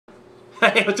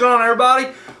Hey, what's going on, everybody?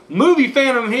 Movie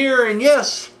Phantom here, and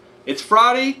yes, it's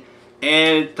Friday,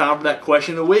 and it's time for that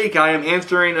question of the week. I am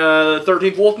answering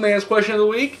 13th Wolfman's question of the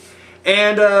week,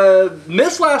 and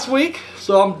missed last week,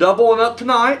 so I'm doubling up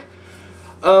tonight.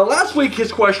 Last week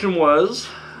his question was,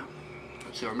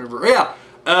 let's see, I remember,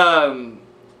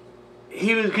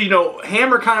 he was,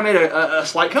 Hammer kind of made a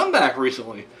slight comeback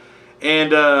recently,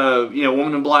 and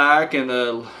Woman in Black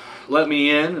and Let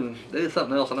Me In, and they did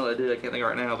something else. I know they did. I can't think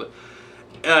right now, but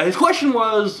his question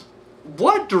was,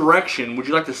 what direction would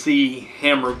you like to see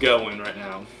Hammer go in right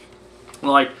now?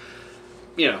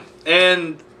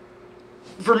 And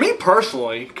for me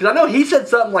personally, because I know he said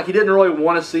something like he didn't really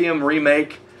want to see him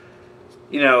remake,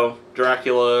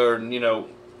 Dracula or,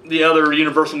 the other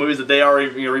Universal movies that they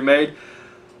already remade.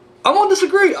 I'm going to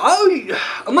disagree.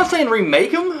 I'm not saying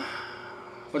remake them,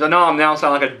 which I know I'm now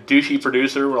sounding like a douchey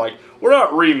producer. We're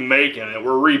not remaking it,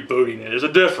 we're rebooting it. There's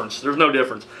a difference. There's no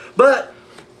difference. But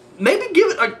maybe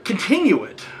continue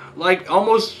it. I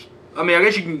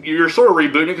guess you're sort of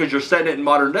rebooting it because you're setting it in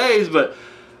modern days, but,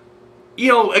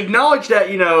 acknowledge that,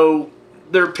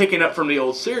 they're picking up from the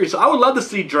old series. So I would love to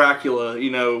see Dracula,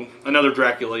 another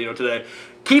Dracula, today.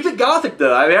 Keep it gothic,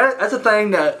 though. I mean, that's a thing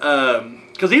that,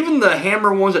 because even the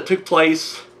Hammer ones that took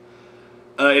place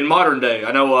in modern day,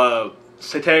 I know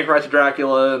Satanic Rites of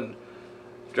Dracula and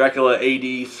Dracula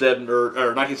AD 7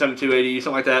 or 1972 AD,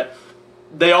 something like that.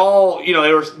 They all,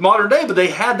 they were modern day, but they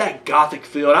had that gothic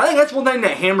feel. And I think that's one thing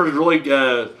that Hammer's really,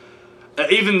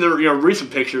 even the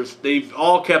recent pictures, they've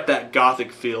all kept that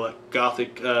gothic feel, that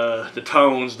gothic, the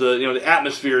tones, the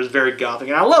atmosphere is very gothic,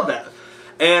 and I love that.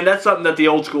 And that's something that the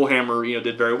old school Hammer,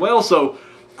 did very well. So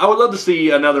I would love to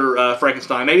see another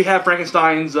Frankenstein. Maybe have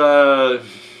Frankenstein's, I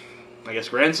guess,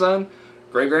 grandson,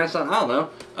 great grandson. I don't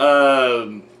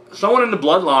know. Someone in the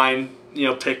bloodline,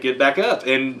 pick it back up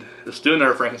and just do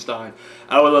another Frankenstein.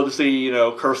 I would love to see,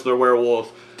 Curse of the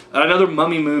Werewolf, another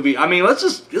Mummy movie. I mean, let's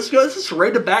just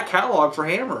raid the back catalog for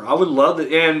Hammer. I would love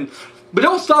it, but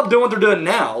don't stop doing what they're doing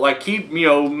now. Keep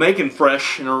making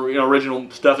fresh and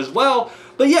original stuff as well.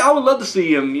 But yeah, I would love to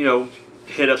see him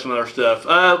hit up some other stuff.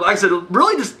 Like I said,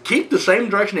 really just keep the same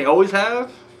direction they always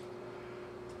have.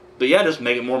 But yeah, just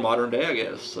make it more modern day, I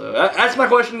guess. So that's my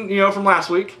question, from last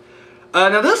week.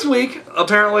 Now this week,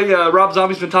 apparently, Rob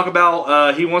Zombie's been talking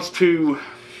about he wants to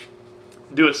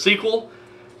do a sequel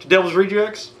to Devil's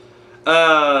Rejects.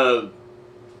 So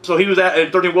he was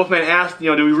at 13 Wolfman asked,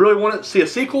 do we really want to see a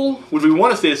sequel? Would we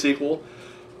want to see a sequel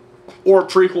or a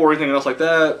prequel or anything else like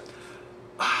that?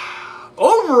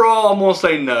 Overall, I'm gonna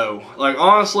say no.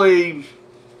 Honestly,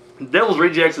 Devil's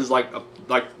Rejects is like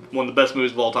one of the best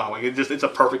movies of all time. It's a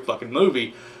perfect fucking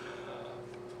movie.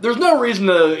 There's no reason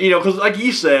to, because like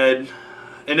you said,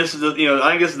 and this is I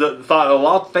think this is the thought of a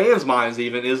lot of fans' minds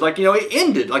even, is it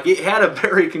ended. It had a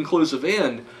very conclusive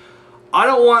end. I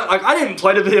don't want, I didn't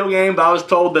play the video game, but I was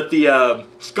told that the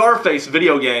Scarface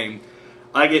video game,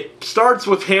 it starts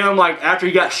with him, after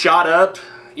he got shot up,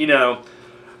 and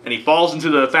he falls into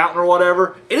the fountain or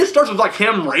whatever. It just starts with,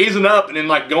 him raising up and then,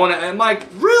 going, and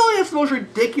really? That's the most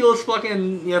ridiculous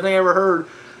fucking, thing I ever heard.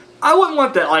 I wouldn't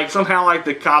want that, somehow,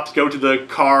 the cops go to the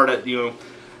car that,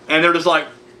 and they're just like,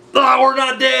 oh, we're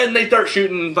not dead, and they start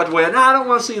shooting a bunch of ways. No, I don't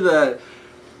want to see that.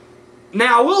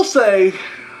 Now, I will say,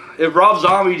 if Rob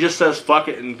Zombie just says fuck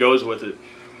it and goes with it,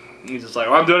 he's just like,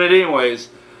 well, I'm doing it anyways,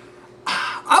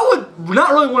 I would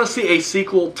not really want to see a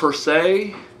sequel per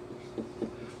se,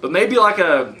 but maybe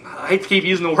I hate to keep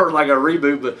using the word a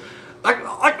reboot, but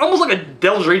almost like a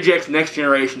Devil's Rejects Next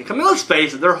Generation. I mean, let's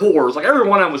face it, they're whores. Every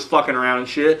one of them was fucking around and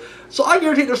shit. So I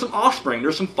guarantee there's some offspring.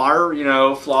 There's some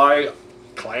Firefly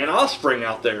clan offspring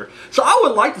out there. So I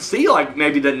would like to see,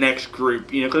 maybe the next group,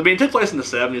 because it took place in the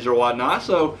 70s or whatnot.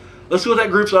 So let's see what that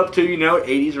group's up to,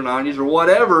 80s or 90s or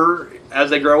whatever, as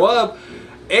they grow up.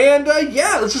 And,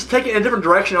 yeah, let's just take it in a different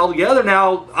direction altogether.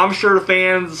 Now, I'm sure the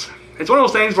fans, it's one of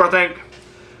those things where I think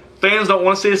fans don't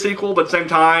want to see a sequel, but at the same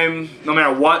time, no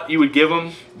matter what you would give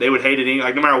them, they would hate it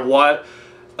anyway. No matter what.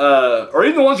 Or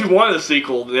even the ones who wanted a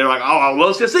sequel, they're like, oh, I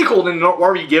love to see a sequel. And then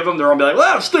whatever you give them, they're going to be like,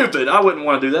 well, that's stupid. I wouldn't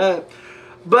want to do that.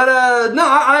 But, no,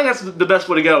 I think that's the best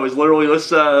way to go, is literally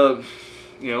let's,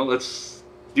 let's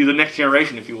do the next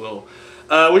generation, if you will.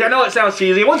 Which I know it sounds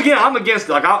cheesy. Once again, I'm against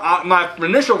it. My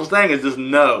initial thing is just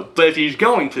no. But if he's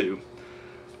going to,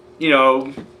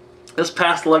 let's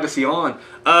pass the legacy on.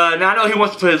 Now, I know he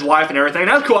wants to put his wife and everything.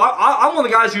 That's cool. I'm one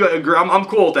of the guys who agree. I'm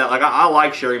cool with that. I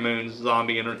like Sherry Moon's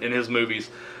Zombie in his movies.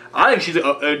 I think she's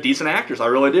a decent actress. I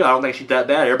really do. I don't think she's that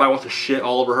bad. Everybody wants to shit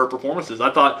all over her performances.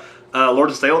 I thought Lord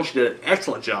of Salem, she did an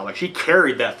excellent job. She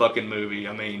carried that fucking movie.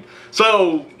 I mean,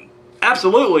 so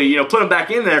absolutely, you know, put him back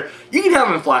in there. You can have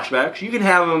him in flashbacks. You can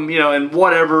have him, you know, in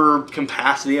whatever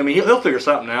capacity. I mean, he'll figure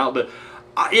something out. But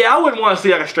yeah, I wouldn't want to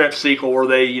see like a straight up sequel where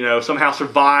they, you know, somehow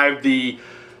survive the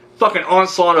fucking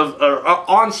onslaught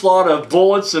of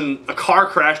bullets and a car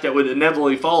crash that would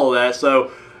inevitably follow that.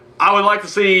 So I would like to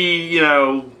see, you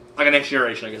know, like a Next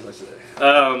Generation, I guess I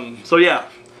say. So yeah,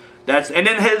 and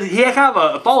then he had kind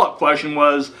of a follow-up question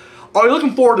was, are you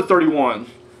looking forward to 31?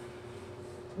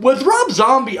 With Rob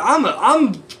Zombie,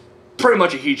 I'm pretty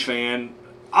much a huge fan.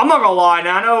 I'm not gonna lie.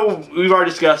 Now I know we've already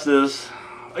discussed this.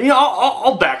 You know,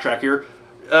 I'll backtrack here.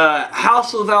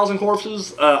 House of a Thousand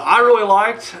Corpses, I really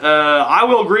liked. I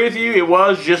will agree with you. It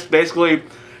was just basically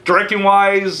directing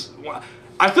wise.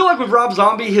 I feel like with Rob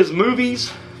Zombie, his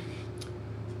movies,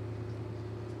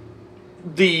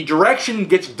 the direction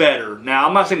gets better. Now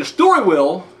I'm not saying the story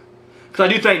will, because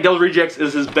I do think Devil's Rejects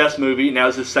is his best movie. Now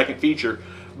it's his second feature.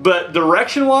 But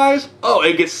direction-wise, oh,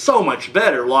 it gets so much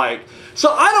better. Like, so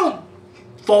I don't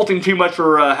fault him too much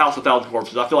for House of a Thousand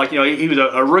Corpses. I feel like, you know, he was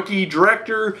a rookie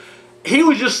director. He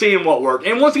was just seeing what worked.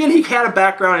 And once again, he had a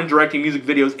background in directing music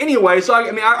videos anyway. So,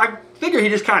 I figure he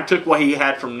just kind of took what he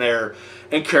had from there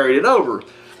and carried it over.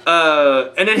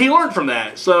 And then he learned from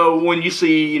that. So when you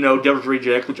see, you know, Devil's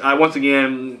Rejects, which once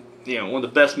again, you know, one of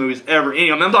the best movies ever.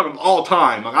 Anyway, I'm talking all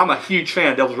time. Like, I'm a huge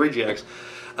fan of Devil's Rejects.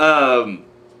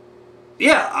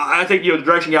 Yeah, I think, you know, the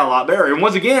direction got a lot better. And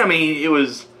once again, I mean,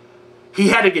 he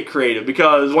had to get creative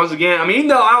because, once again, I mean, even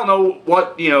though I don't know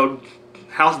what, you know,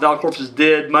 House of a Thousand Corpses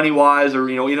did money-wise or,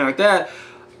 you know, anything like that,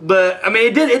 but, I mean,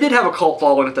 it did have a cult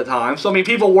following at the time. So, I mean,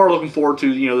 people were looking forward to,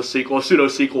 you know, the sequel, a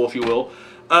pseudo-sequel, if you will.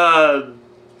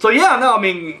 So, yeah, no, I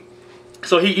mean,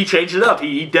 so he changed it up.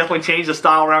 He definitely changed the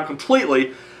style around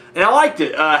completely. And I liked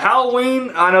it.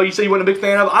 Halloween, I know you said you weren't a big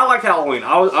fan of. I liked Halloween.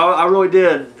 I really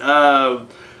did.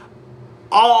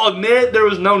 I'll admit there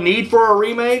was no need for a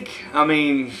remake. I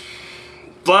mean,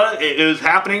 but it was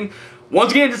happening.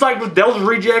 Once again, just like with Devil's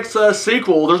Rejects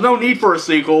sequel, there's no need for a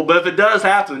sequel, but if it does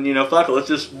happen, you know, fuck it, let's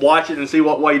just watch it and see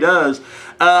what he does.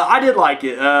 I did like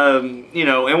it, you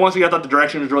know, and once again, I thought the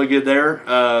direction was really good there.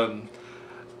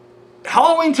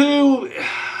 Halloween 2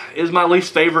 is my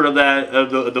least favorite of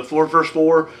the first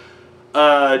four,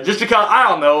 just because, I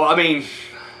don't know, I mean,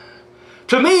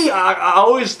 to me, I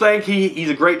always think he's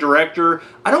a great director.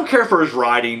 I don't care for his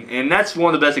writing, and that's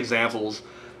one of the best examples.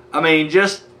 I mean,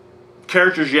 just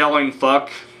characters yelling fuck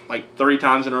like 30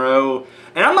 times in a row.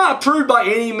 And I'm not prude by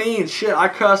any means. Shit, I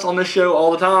cuss on this show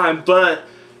all the time. But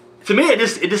to me, it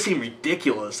just seemed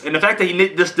ridiculous. And the fact that he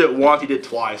just did it once, he did it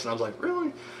twice. And I was like,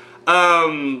 really?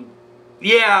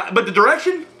 Yeah, but the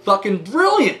direction, fucking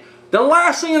brilliant. The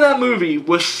last scene of that movie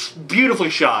was beautifully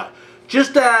shot.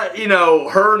 Just that, you know,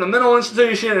 her in the mental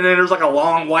institution, and then there's like a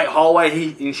long white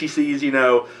hallway, and she sees, you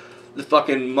know, the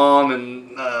fucking mom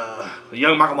and the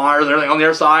young Michael Myers and everything on the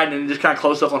other side, and just kind of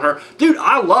close up on her. Dude,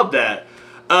 I love that.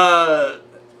 Oh,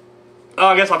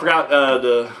 I guess I forgot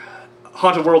the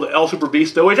Haunted World of El Super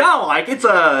Beasto, which I like.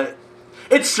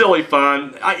 It's silly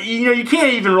fun. You know, you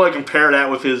can't even really compare that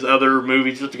with his other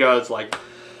movies, just because it's like,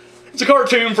 it's a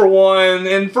cartoon for one,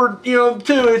 and for, you know,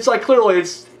 two, it's like clearly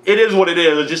it is what it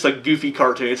is. It's just a goofy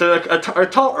cartoon. It's a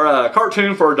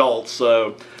cartoon for adults.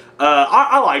 So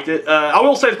I liked it. I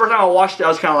will say the first time I watched it, I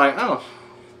was kind of like, oh,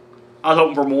 I was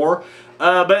hoping for more.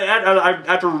 But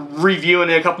after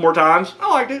reviewing it a couple more times, I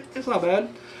liked it. It's not bad.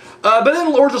 But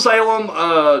then Lords of Salem,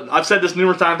 I've said this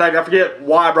numerous times. I forget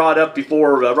why I brought it up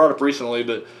before. I brought it up recently,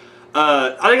 but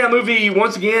I think that movie,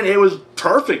 once again, it was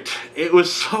perfect. It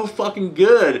was so fucking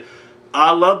good.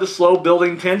 I love the slow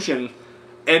building tension.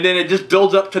 And then it just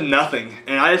builds up to nothing.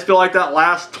 And I just feel like that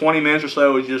last 20 minutes or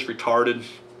so was just retarded.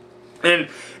 And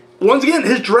once again,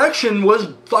 his direction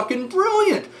was fucking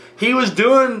brilliant. He was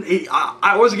doing,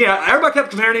 once again, everybody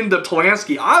kept comparing him to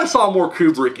Polanski. I saw more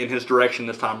Kubrick in his direction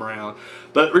this time around.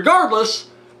 But regardless,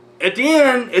 at the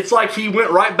end, it's like he went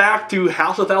right back to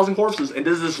House of a Thousand Corpses and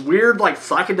does this weird, like,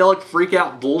 psychedelic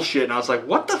freak-out bullshit. And I was like,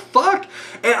 what the fuck?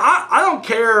 And I don't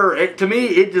care. To me,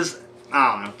 it just,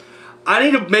 I don't know. I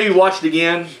need to maybe watch it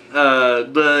again,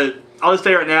 but I'll just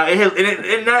say right now,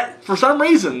 and that, for some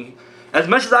reason, as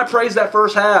much as I praised that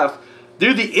first half,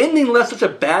 dude, the ending left such a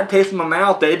bad taste in my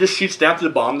mouth that it just shoots down to the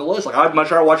bottom of the list. Like, I'd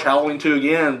much rather watch Halloween 2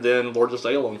 again than Lords of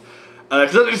Salem.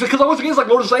 Because once again, it's like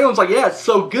Lords of Salem, it's like, yeah, it's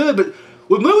so good, but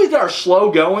with movies that are slow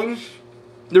going,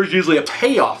 there's usually a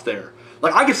payoff there.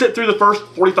 Like, I can sit through the first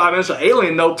 45 minutes of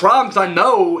Alien, no problem, because I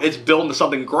know it's building to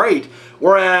something great.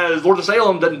 Whereas Lords of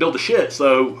Salem doesn't build to shit,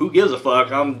 so who gives a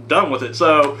fuck? I'm done with it.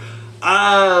 So,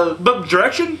 but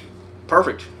direction,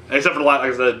 perfect. Except for the last,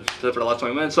 like I said, except for the last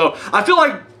 20 minutes. So, I feel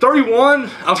like 31,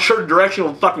 I'm sure the direction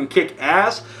will fucking kick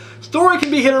ass. Story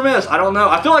can be hit or miss. I don't know.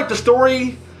 I feel like the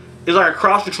story is like a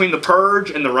cross between The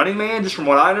Purge and The Running Man, just from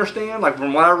what I understand. Like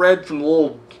from what I read from the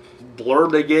little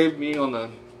blurb they gave me on the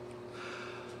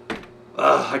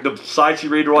like the sites you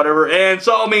read or whatever. And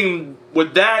so I mean,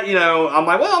 with that, you know, I'm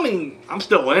like, well, I mean, I'm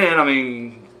still in. I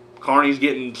mean, Carney's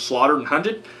getting slaughtered and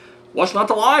hunted. What's not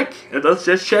to like? Let's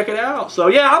just check it out. So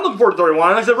yeah, I'm looking forward to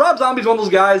 31. Like I said, Rob Zombie's one of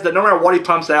those guys that no matter what he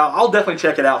pumps out, I'll definitely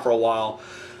check it out for a while.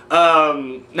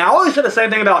 Now I always said the same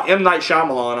thing about M. Night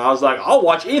Shyamalan. I was like, I'll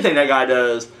watch anything that guy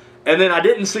does. And then I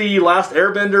didn't see Last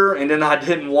Airbender, and then I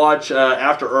didn't watch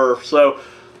After Earth. So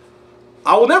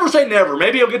I will never say never.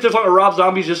 Maybe I'll get to the point where Rob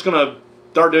Zombie's just gonna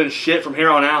start doing shit from here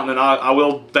on out, and then I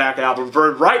will back out. But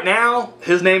for right now,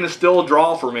 his name is still a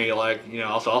draw for me. Like, you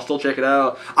know, so I'll still check it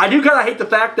out. I do kind of hate the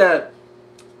fact that,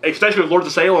 especially with Lords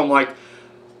of Salem, like,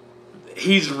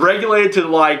 he's regulated to,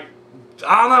 like,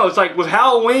 I don't know, it's like with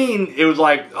Halloween, it was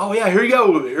like, oh yeah, here you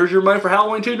go, here's your money for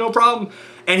Halloween 2, no problem.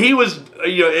 And he was,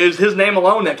 you know, it was his name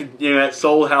alone that could, you know, that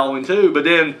sold Halloween 2. But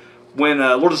then when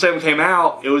Lords of Salem came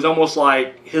out, it was almost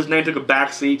like his name took a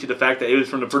backseat to the fact that it was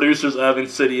from the producers of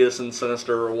Insidious and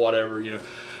Sinister or whatever, you know.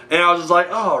 And I was just like,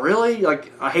 oh, really?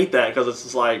 Like, I hate that, because it's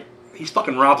just like, he's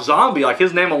fucking Rob Zombie. Like,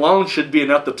 his name alone should be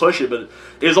enough to push it, but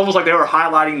it was almost like they were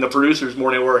highlighting the producers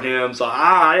more than they were him. So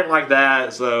I didn't like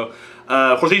that. So,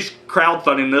 of course, he's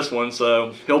crowdfunding this one,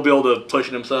 so he'll be able to push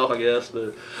it himself, I guess.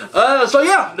 But so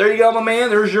yeah, there you go, my man.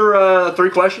 There's your 3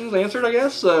 questions answered, I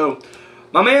guess. So,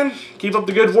 my man, keep up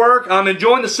the good work. I'm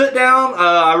enjoying the sit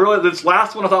down. This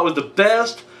last one I thought was the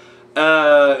best.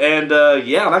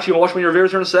 Yeah, I'm actually going to watch one of your videos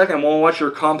here in a second. I'm going to watch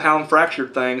your compound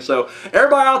fractured thing. So,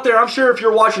 everybody out there, I'm sure if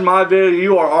you're watching my video,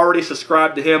 you are already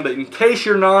subscribed to him. But in case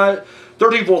you're not,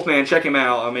 13th Wolfman, check him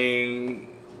out. I mean,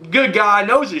 good guy,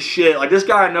 knows his shit. Like, this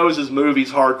guy knows his movies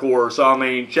hardcore. So, I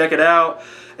mean, check it out.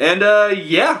 And,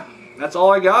 yeah, that's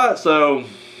all I got. So,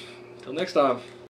 until next time.